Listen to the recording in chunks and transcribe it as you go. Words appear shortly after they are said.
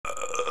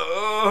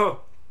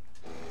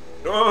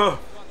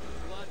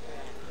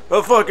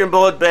A fucking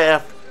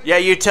bloodbath. Yeah,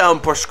 you tell him,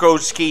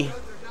 Porskowski.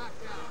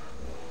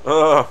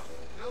 Are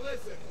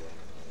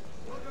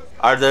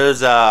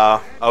those,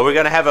 are we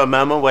gonna have a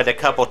moment where the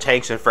couple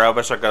tanks in front of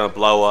us are gonna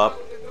blow up?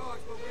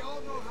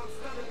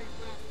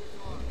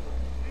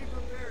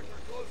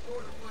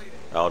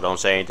 Oh, don't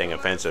say anything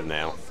offensive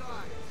now.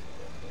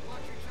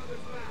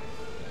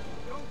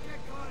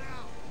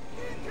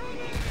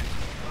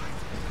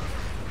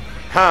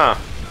 Huh.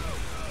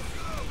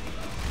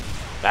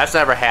 That's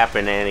never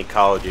happened in any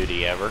Call of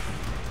Duty ever.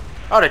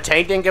 Oh, the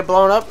tank didn't get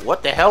blown up?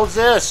 What the hell is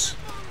this?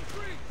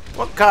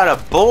 What kind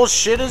of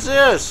bullshit is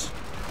this?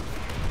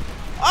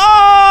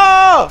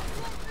 Oh!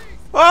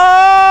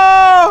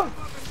 Oh!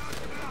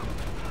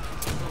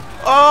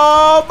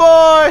 Oh,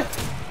 boy!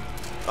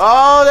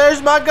 Oh,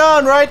 there's my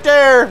gun right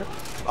there.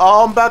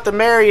 Oh, I'm about to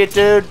marry it,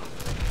 dude.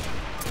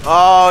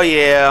 Oh,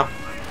 yeah.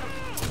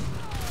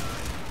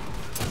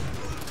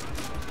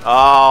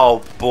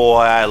 Oh,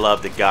 boy, I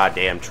love the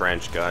goddamn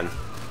trench gun.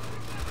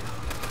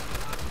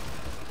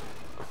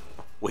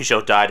 We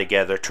shall die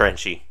together,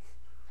 Trenchy.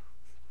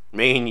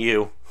 Me and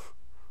you.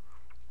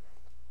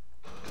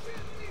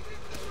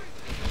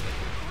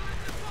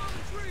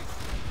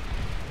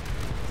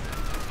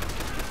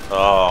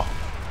 Oh.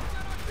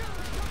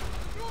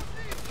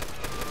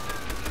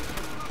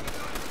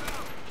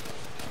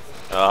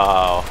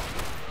 Oh.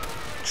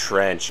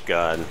 Trench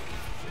gun.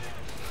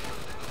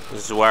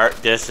 This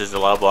is the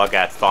level I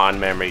got fond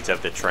memories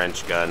of the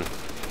trench gun.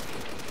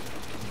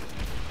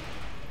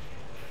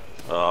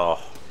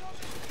 Oh.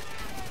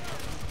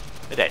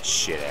 Get that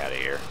shit out of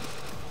here.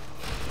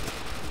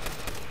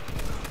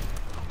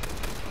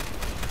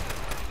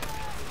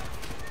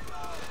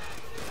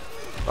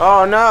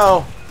 Oh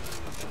no.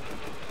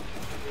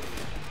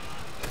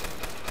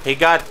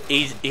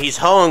 He's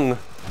hung.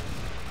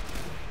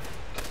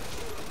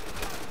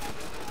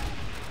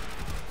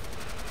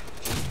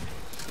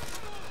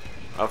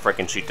 I'll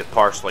freaking shoot the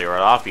parsley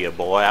right off you,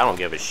 boy. I don't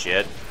give a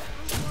shit.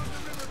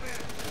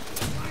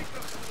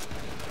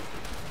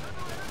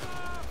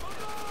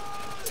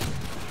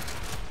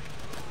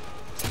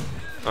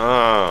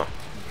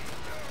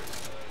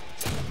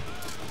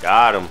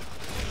 Got him.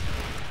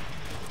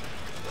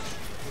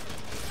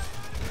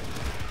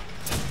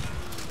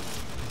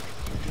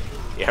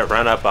 Yeah,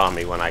 run up on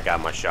me when I got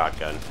my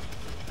shotgun.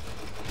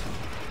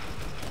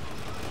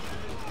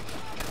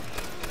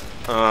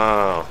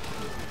 Oh.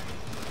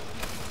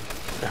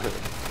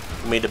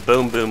 Give me the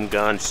boom boom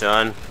gun,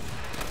 son.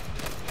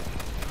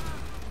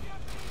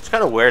 It's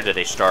kind of weird that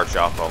they start you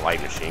off with a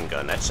light machine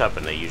gun. That's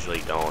something they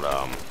usually don't,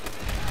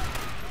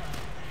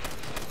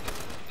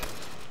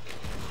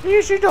 They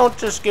usually don't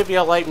just give you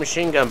a light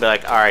machine gun and be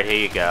like, alright, here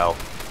you go.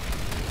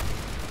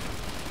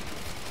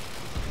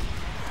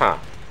 Huh.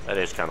 That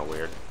is kind of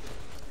weird.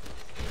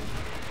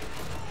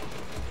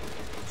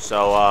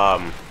 So,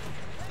 I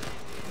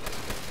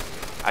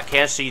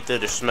can't see through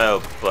the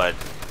smoke, but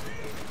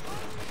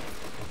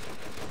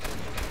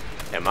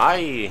am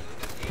I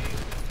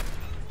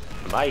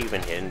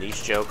even hitting these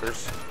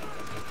jokers?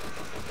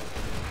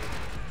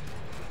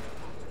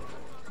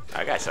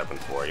 I got something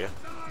for you.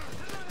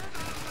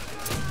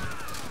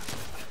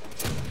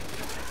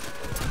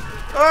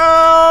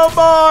 Oh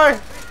boy!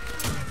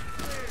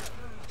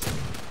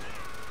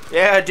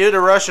 Yeah, do the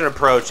Russian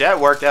approach.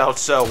 That worked out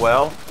so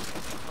well.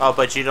 Oh,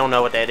 but you don't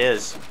know what that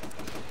is.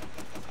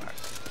 Right.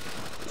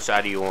 Which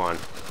side are you on?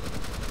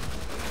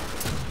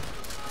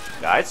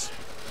 Guys?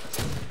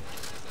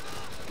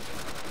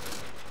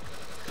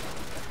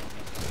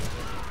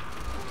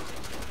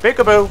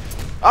 Peekaboo!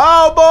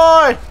 Oh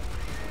boy!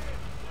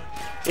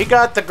 He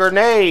got the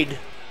grenade.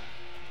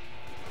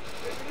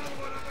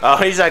 Oh,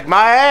 he's like,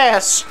 my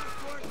ass!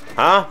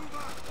 Huh?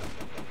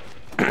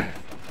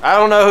 I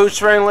don't know who's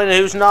friendly and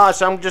who's not,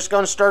 so I'm just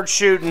gonna start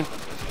shooting.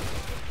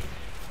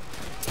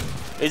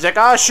 He's like,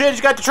 oh shit,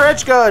 he's got the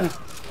trench gun.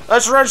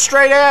 Let's run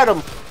straight at him.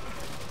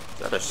 Is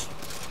that a...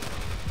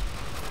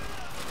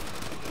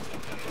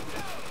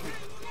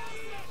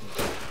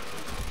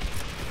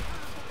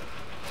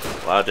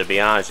 Well, to be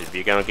honest, if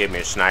you're gonna give me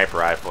a sniper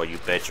rifle, you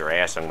bet your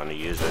ass I'm gonna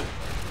use it.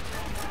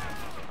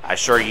 I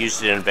sure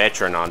used it in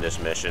Veteran on this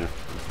mission.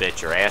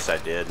 Bet your ass I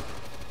did.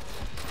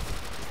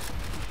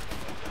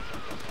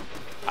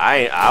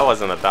 I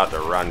wasn't about to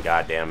run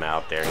goddamn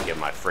out there and get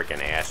my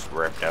freaking ass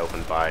ripped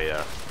open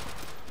by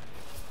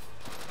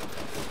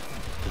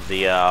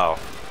the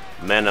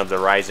men of the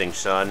rising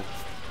sun,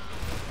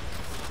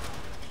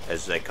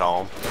 as they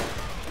call them.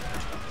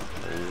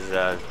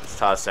 Let's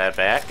toss that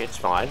back. It's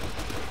fine.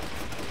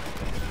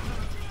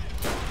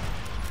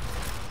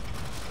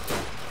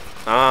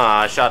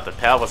 I shot the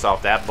pelvis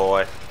off that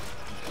boy.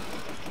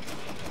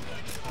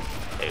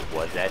 Hey,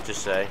 what did that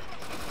just say?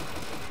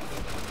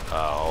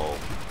 Oh.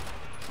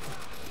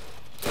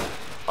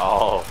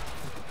 Oh.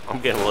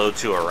 I'm getting a little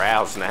too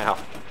aroused now.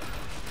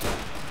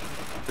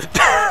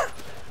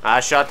 I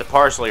shot the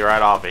parsley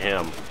right off of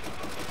him.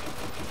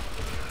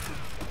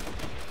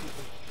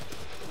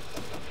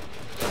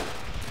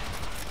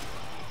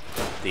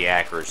 The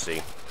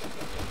accuracy.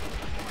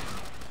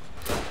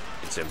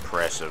 It's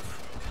impressive.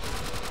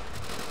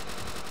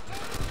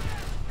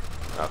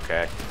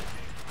 Okay.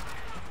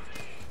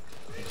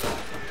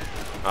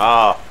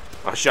 Oh,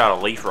 I shot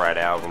a leaf right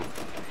out of him.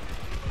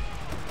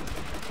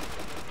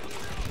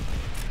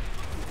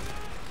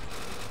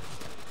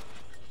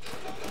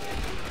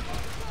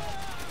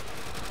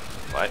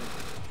 What?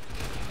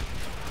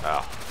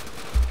 Oh.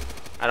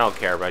 I don't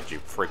care about you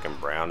freaking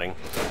Browning.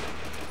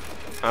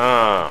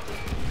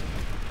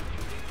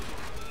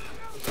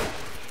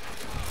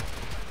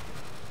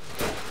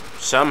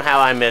 Somehow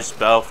I missed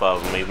both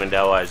of them, even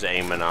though I was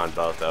aiming on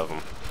both of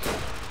them.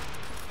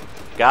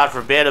 God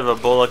forbid if a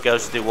bullet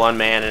goes through one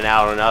man and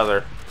out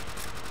another.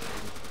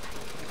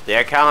 The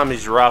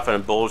economy's rough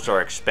and bullets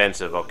are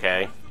expensive,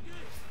 okay?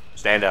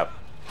 Stand up.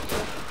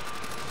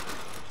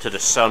 To the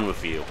sun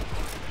with you.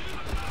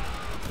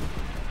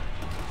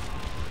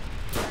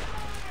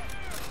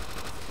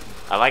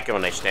 I like it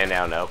when they stand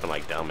out in the open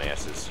like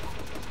dumbasses.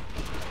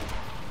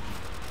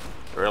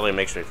 It really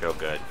makes me feel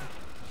good.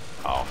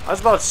 Oh, I was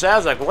about to say, I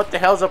was like, what the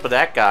hell's up with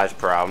that guy's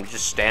problem?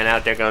 Just stand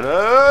out there going,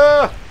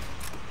 ah!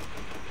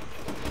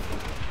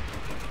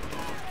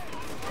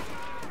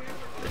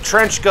 The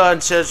trench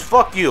gun says,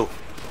 fuck you.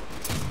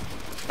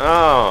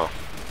 Oh.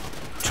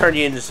 Turn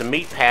you into some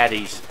meat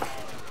patties.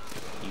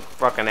 You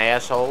fucking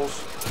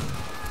assholes.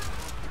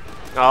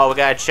 Oh, we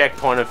got a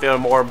checkpoint. I'm feeling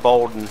more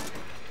emboldened.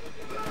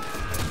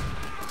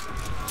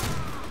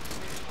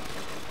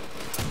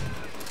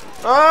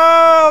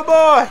 Oh,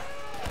 boy.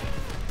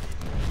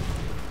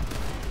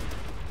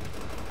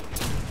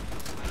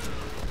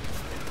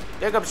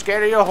 Think I'm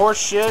scared of your horse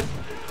shit?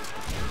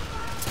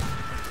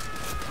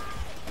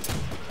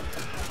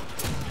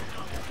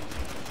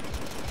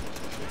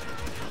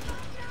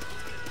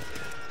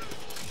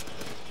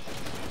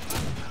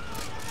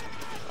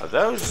 Are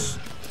those...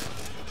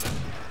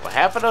 Well,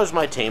 half of those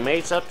my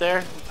teammates up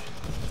there?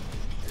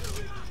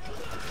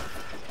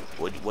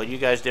 What are you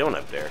guys doing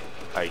up there?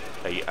 Are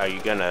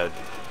you gonna...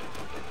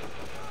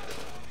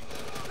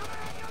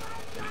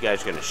 You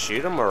guys gonna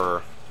shoot them,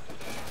 or...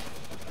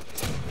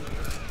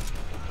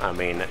 I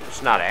mean,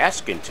 it's not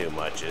asking too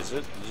much, is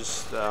it?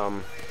 Just,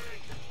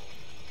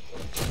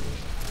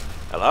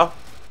 Hello?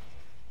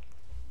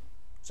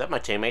 Is that my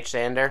teammate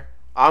standing there?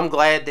 I'm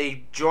glad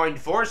they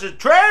joined forces.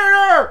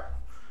 Traitor!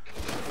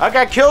 I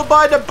got killed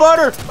by the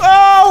butter.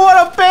 Oh,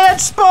 what a bad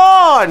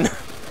spawn!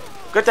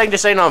 Good thing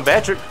this ain't on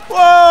veteran.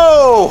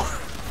 Whoa!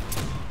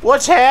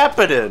 What's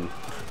happening?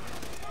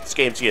 This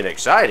game's getting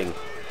exciting.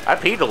 I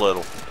peed a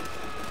little.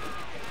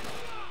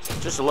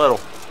 Just a little.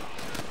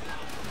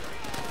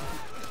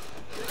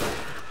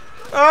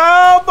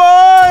 Oh,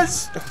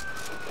 boys!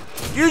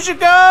 Use your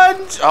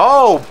guns!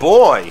 Oh,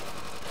 boy.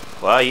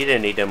 Well, you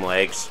didn't need them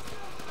legs.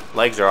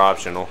 Legs are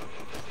optional.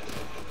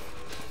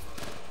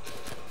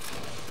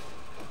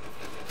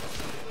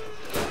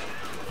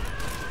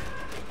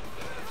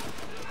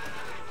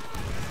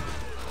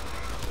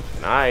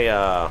 Can I,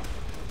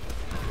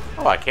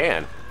 Oh, I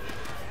can.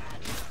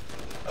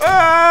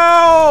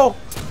 Oh!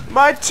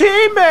 My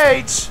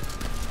teammates!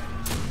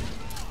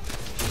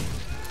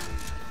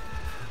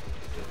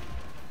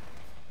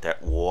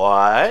 That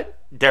what?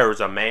 There was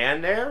a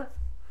man there?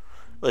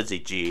 Was he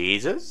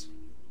Jesus?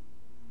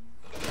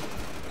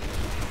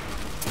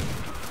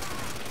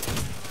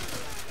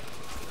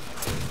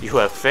 You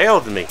have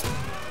failed me.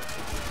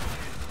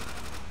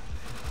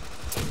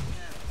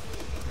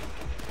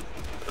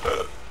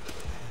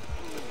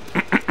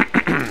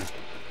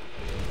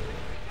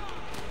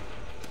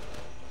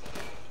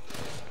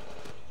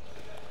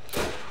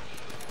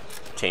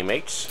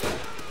 Teammates.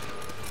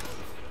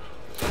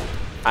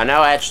 I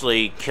know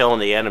actually killing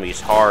the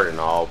enemy's hard and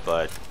all,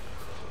 but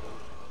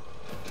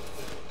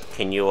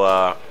can you,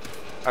 I'd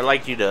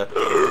like you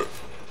to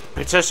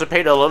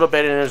participate a little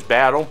bit in this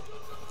battle.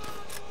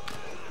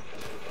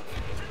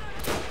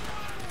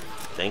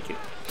 Thank you.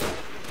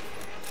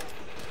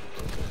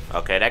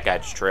 Okay, that guy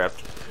just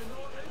tripped.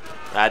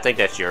 I think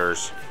that's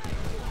yours.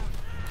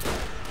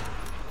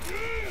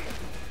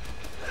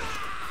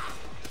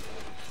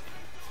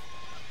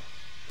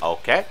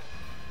 Okay.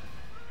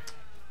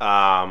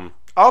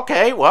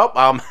 Okay, well,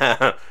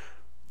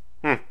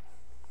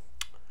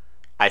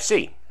 I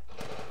see.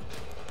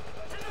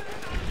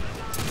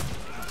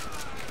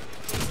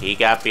 He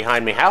got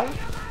behind me how?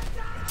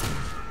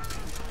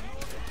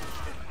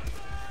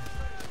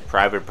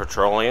 Private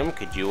Petroleum,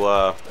 could you,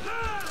 I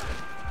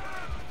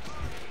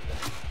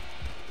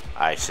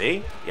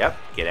see. Yep,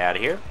 get out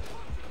of here.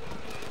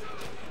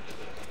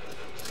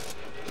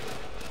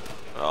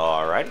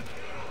 Alright.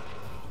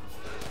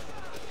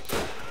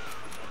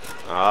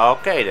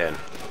 Okay, then.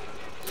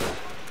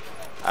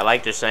 I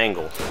like this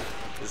angle.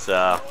 This,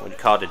 what do you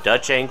call it, the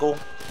Dutch angle?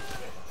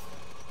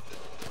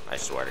 I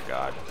swear to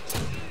God.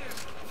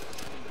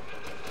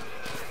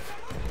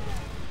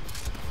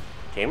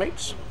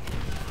 Teammates?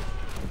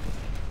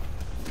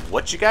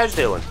 What you guys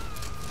doing?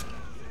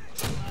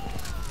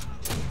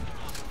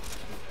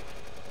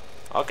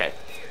 Okay.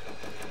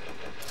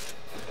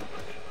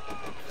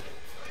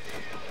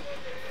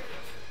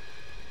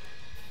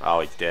 Oh,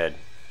 he's dead.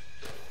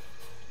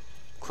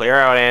 Clear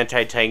out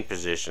anti-tank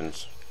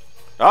positions.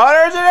 Oh,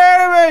 there's an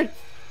enemy!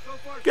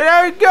 Get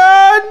out of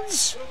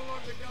guns!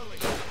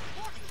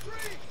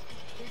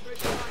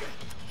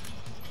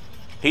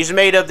 He's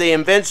made of the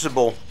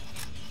invincible.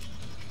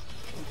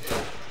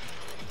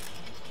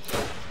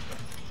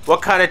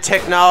 What kind of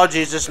technology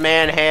does this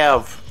man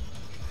have?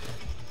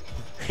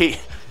 He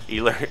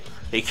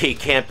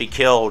can't be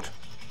killed.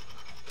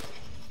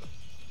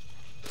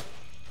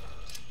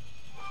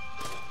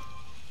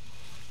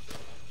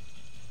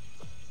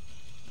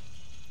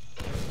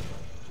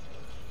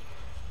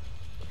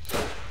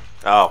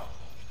 Oh.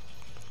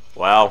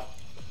 Well.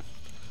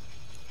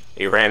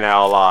 He ran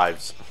out of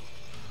lives.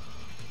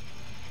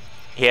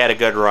 He had a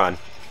good run.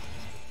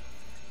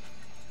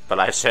 But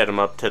I set him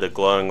up to the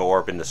glowing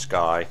orb in the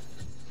sky.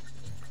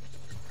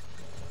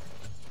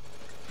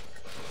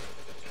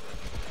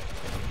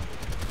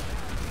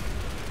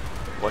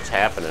 What's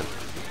happening?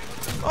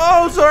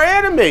 Oh, those are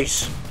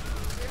enemies!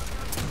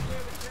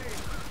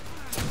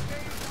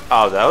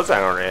 Oh, those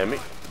aren't enemies.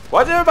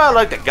 Why do everybody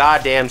look the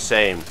goddamn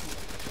same?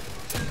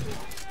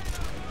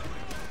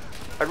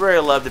 I'd really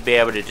love to be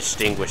able to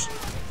distinguish.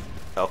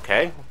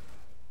 Okay.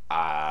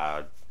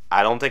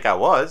 I don't think I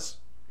was.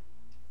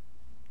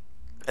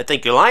 I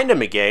think you're lying to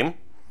me, game.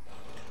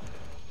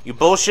 You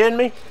bullshitting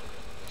me?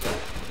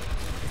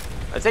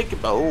 I think.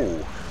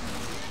 Oh.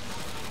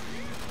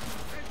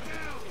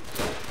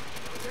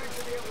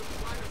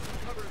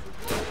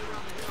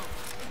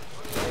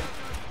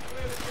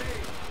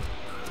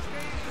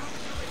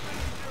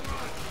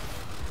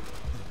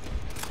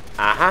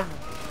 Uh-huh.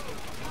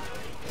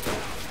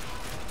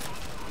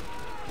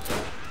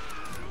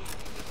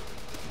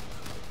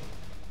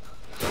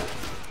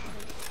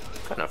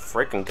 What kind of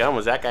freaking gun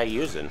was that guy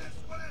using?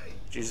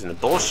 He's using a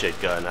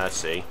bullshit gun, I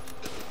see.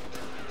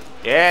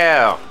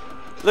 Yeah!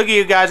 Look at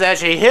you guys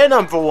actually hitting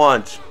him for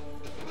once!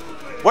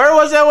 Where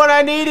was that when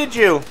I needed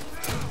you?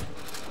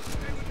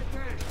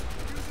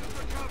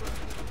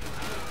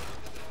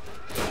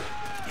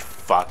 You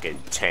fucking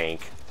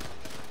tank.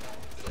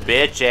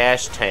 Bitch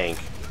ass tank.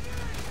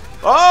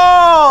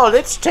 Oh!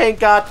 This tank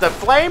got the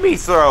flamey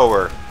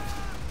thrower!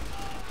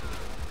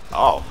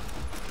 Oh.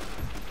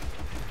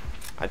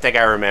 I think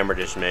I remember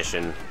this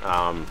mission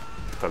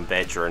from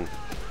Veteran.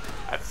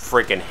 I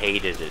freaking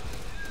hated it.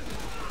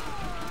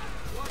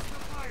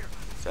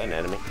 Is that an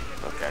enemy?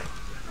 Okay.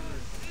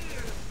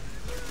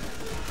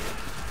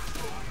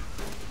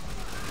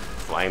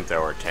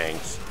 Flamethrower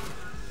tanks.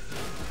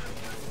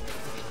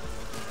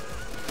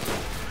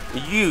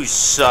 You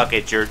suck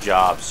at your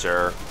job,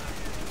 sir.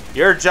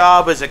 Your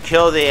job is to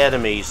kill the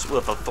enemies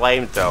with a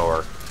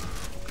flamethrower.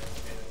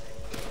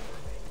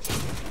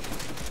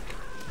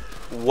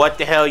 What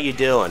the hell are you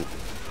doing?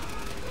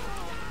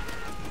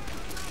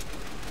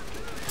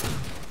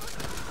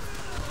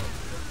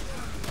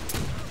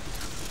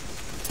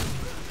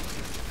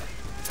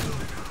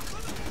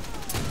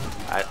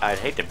 I'd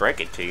hate to break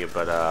it to you,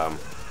 but I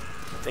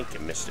think you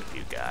missed a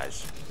few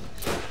guys.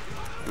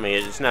 I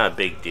mean, it's not a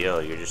big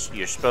deal.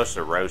 You're supposed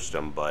to roast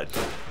them, but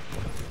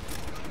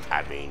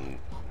I mean,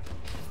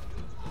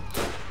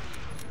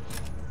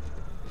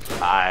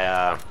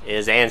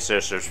 his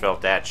ancestors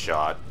felt that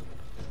shot.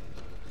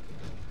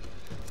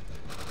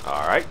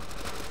 Alright.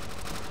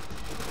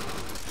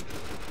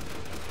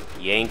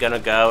 You ain't gonna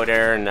go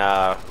there and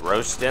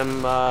roast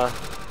them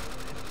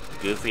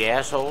goofy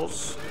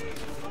assholes?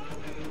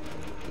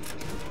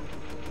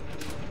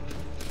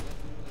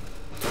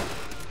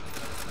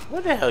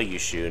 What the hell are you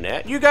shooting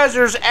at? You guys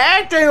are just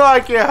acting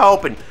like you're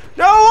helping.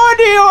 No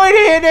wonder you ain't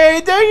hitting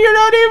anything. You're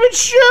not even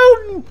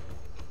shooting.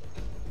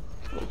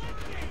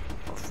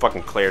 I'll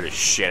fucking clear this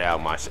shit out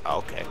of my...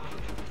 Okay.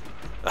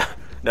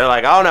 They're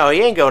like, oh no,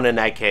 he ain't going in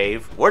that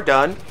cave. We're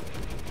done.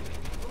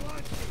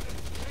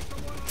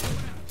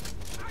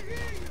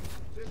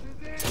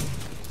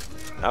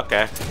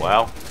 Okay,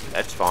 well,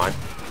 that's fine.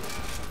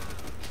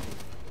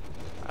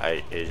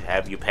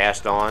 Have you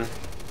passed on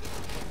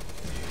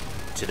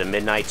to the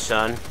midnight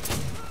sun?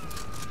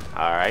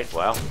 Alright,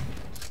 well.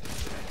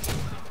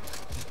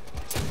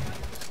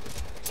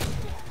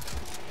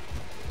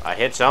 I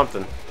hit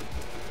something.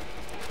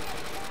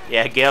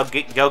 Yeah,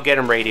 go get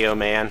him, Radio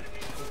Man.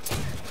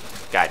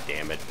 God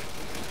damn it.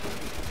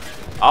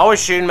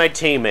 Always shooting my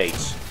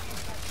teammates.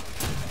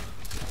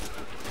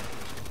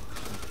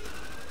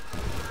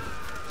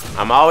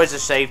 I'm always a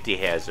safety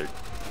hazard.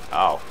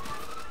 Oh.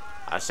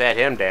 I sat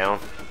him down.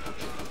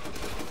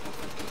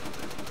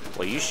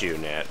 What are you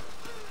shooting at?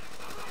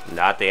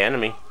 Not the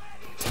enemy.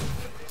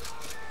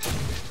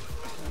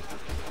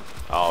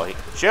 Oh,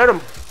 shoot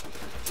him!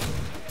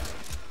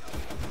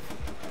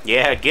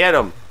 Yeah, get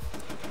him!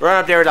 Run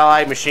up there with a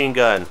light machine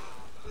gun.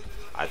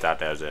 I thought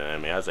that was an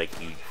enemy. I was like,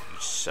 you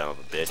son of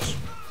a bitch.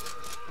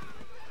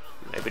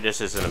 Maybe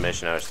this isn't a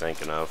mission I was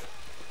thinking of.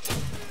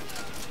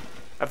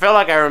 I feel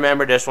like I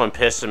remember this one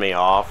pissing me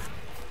off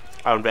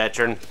on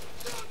Veteran.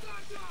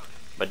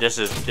 But this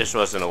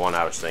wasn't the one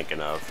I was thinking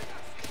of.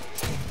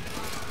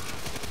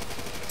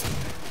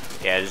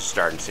 Yeah, this is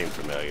starting to seem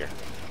familiar.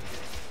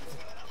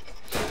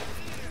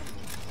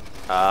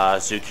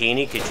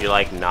 Zucchini, could you,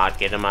 like, not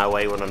get in my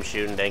way when I'm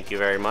shooting? Thank you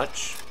very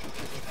much.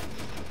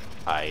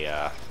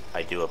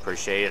 I do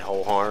appreciate it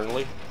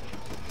wholeheartedly.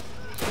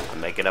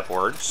 I'm making up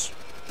words.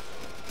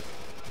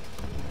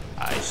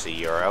 I see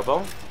your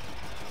elbow.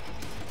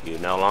 You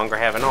no longer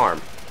have an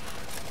arm.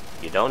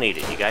 You don't need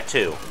it. You got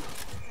two.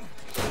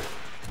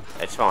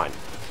 That's fine.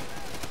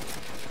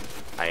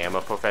 I am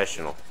a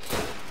professional.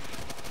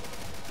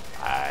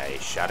 I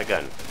shot a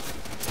gun.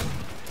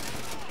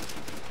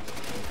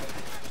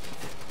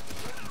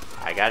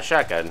 I got a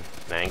shotgun.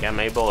 I ain't got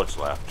many bullets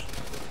left.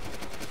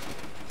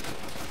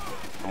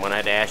 I'm gonna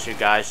have to ask you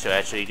guys to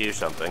actually do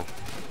something.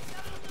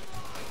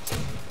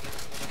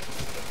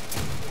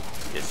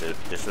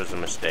 This was a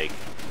mistake.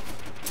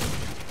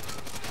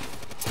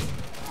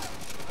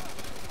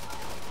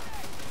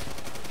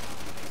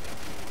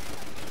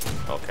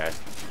 Okay.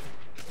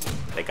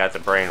 They got the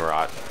brain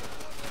rot.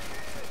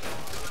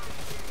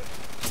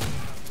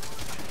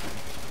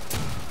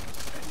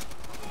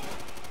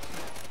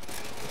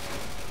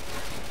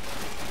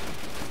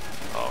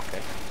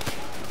 Okay.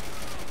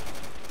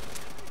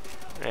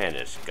 And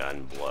this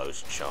gun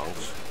blows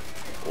chunks.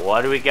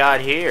 What do we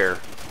got here?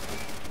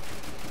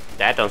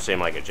 That don't seem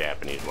like a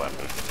Japanese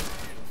weapon.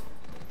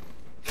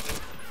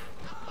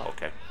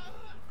 Okay.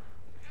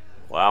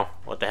 Well,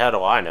 what the hell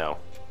do I know?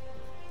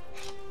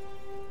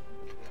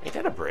 Ain't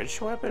that a British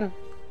weapon?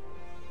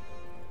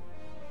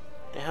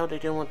 What the hell are they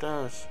doing with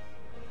those?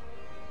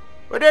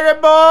 We did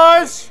it,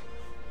 boys!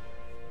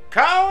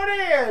 Call it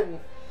in!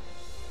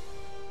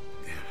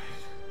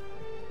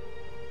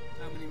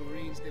 How many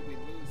Marines did we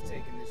lose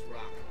taking this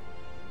rock?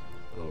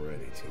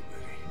 Already too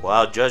many.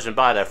 Well, judging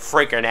by the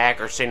freaking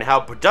accuracy and how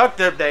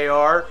productive they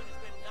are,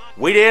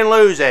 we didn't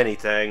lose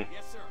anything.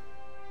 Yes, sir.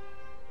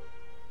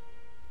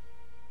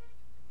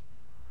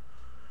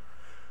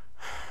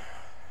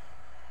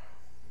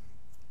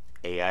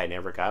 AI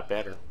never got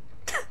better.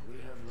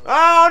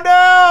 Oh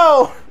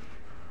no!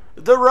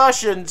 The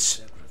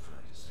Russians!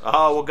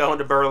 Oh, we're going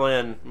to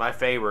Berlin, my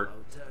favorite. Our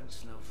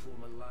tanks now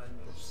form a line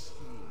of steel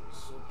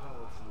so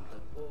powerful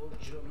that all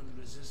German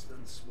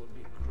resistance will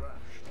be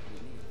crushed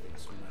beneath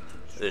its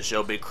mighty. This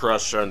shall be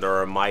crushed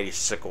under a mighty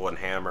sickle and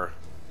hammer.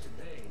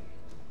 Today,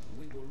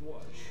 we will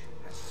watch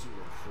as Zero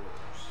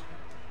falls,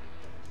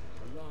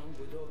 along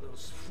with all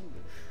those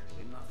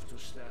foolish enough to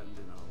stand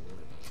in our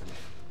way.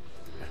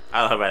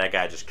 I love how that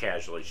guy just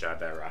casually shot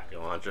that rocket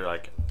launcher.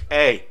 Like,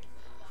 hey,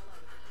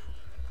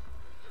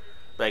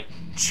 like,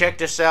 check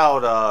this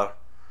out,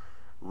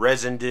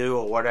 Residue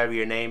or whatever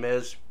your name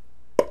is.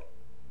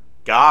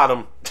 Got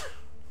him.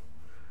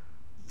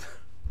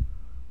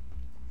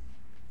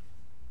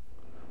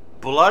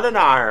 Blood and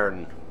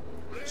Iron,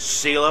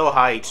 Silo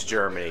Heights,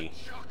 Germany.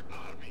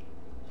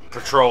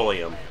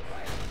 Petroleum,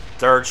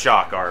 3rd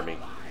Shock Army.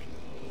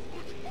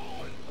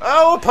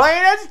 Oh, we're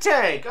playing as a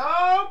tank.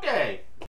 Oh, okay.